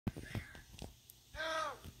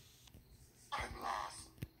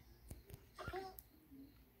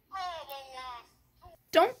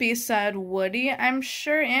be sad, Woody. I'm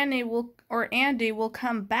sure Andy will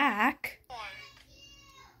come back.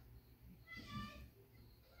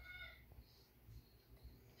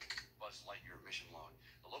 Buzz Lightyear mission log.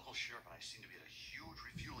 The local sheriff and I seem to be at a huge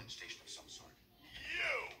refueling station of some sort.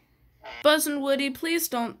 Buzz and Woody, please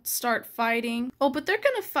don't start fighting. Oh, but they're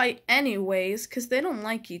gonna fight anyways, because they don't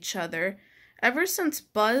like each other. Ever since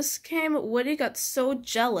Buzz came, Woody got so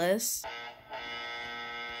jealous.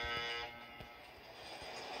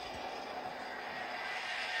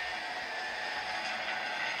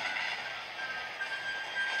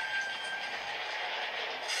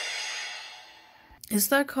 Is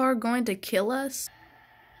that car going to kill us?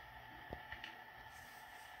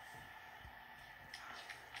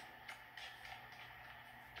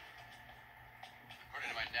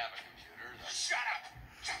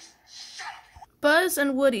 Buzz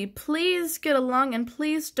and Woody, please get along and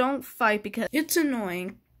please don't fight because it's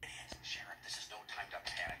annoying. Sheriff, this is no time to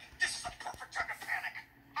panic. This is the perfect time to panic.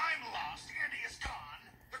 I'm lost. Andy is gone.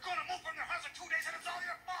 They're going to move from their house in 2 days and it's all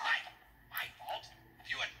your fault. My fault? If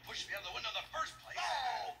you hadn't pushed me out of the window in the first place.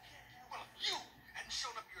 Oh, well, if you hadn't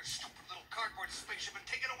shown up your stupid little cardboard spaceship and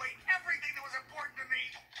taken away everything that was important to me.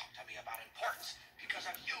 Don't talk to me about importance. Because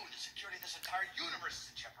of you, the security of this entire universe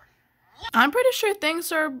is in jeopardy. I'm pretty sure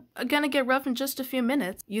things are gonna get rough in just a few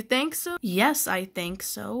minutes. You think so? Yes, I think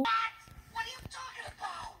so. What are you talking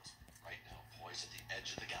about? Right now, poised at the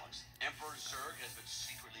edge of the galaxy, Emperor Zurg has been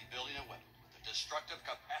secretly building a weapon with the destructive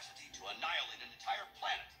capacity to annihilate an entire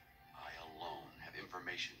planet. I alone have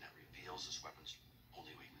information that reveals this weapon's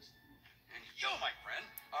only weakness. And you, my friend,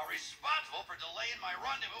 are responsible for delaying my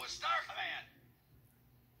rendezvous with Star Command.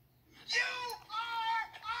 You are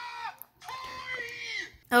a toy!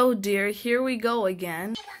 Oh dear, here we go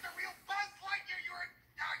again. You weren't the real Buzz Lightyear, you're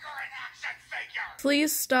an action figure!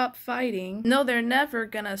 Please stop fighting. No, they're never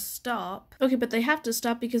gonna stop. Okay, but they have to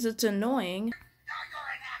stop because it's annoying.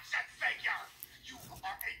 You're an action figure! You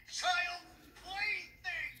are a child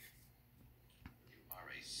plaything! You are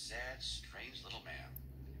a sad, strange little man.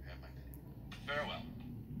 You have my pity. Farewell.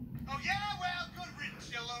 Oh yeah? Well, good riddance,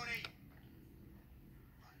 you loony!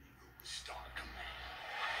 Star Command.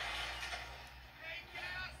 Hey,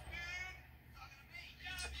 Gas, dude! Talking to me.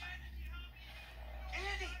 Pizza Planet.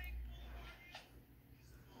 Andy!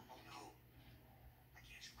 Oh no. I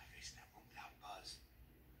can't show my face in that room without Buzz.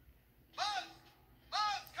 Buzz!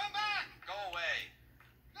 Buzz, come back! Go away.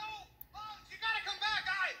 No, Buzz, you gotta come back!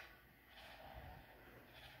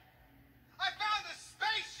 I found the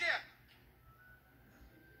spaceship!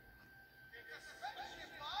 It's a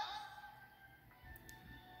spaceship, Buzz!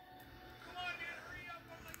 Come on, man, hurry up.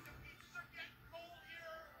 I'm like, the pizzas are getting cold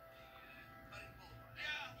here. Cutting Boulevard.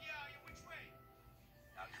 Yeah, which way?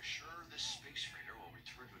 Now, you're sure this space freighter will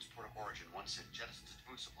return to its port of origin once it jettisons its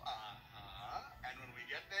food supply? Uh-huh. And when we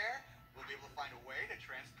get there, we'll be able to find a way to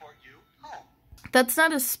transport you home. That's not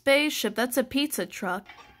a spaceship, that's a pizza truck.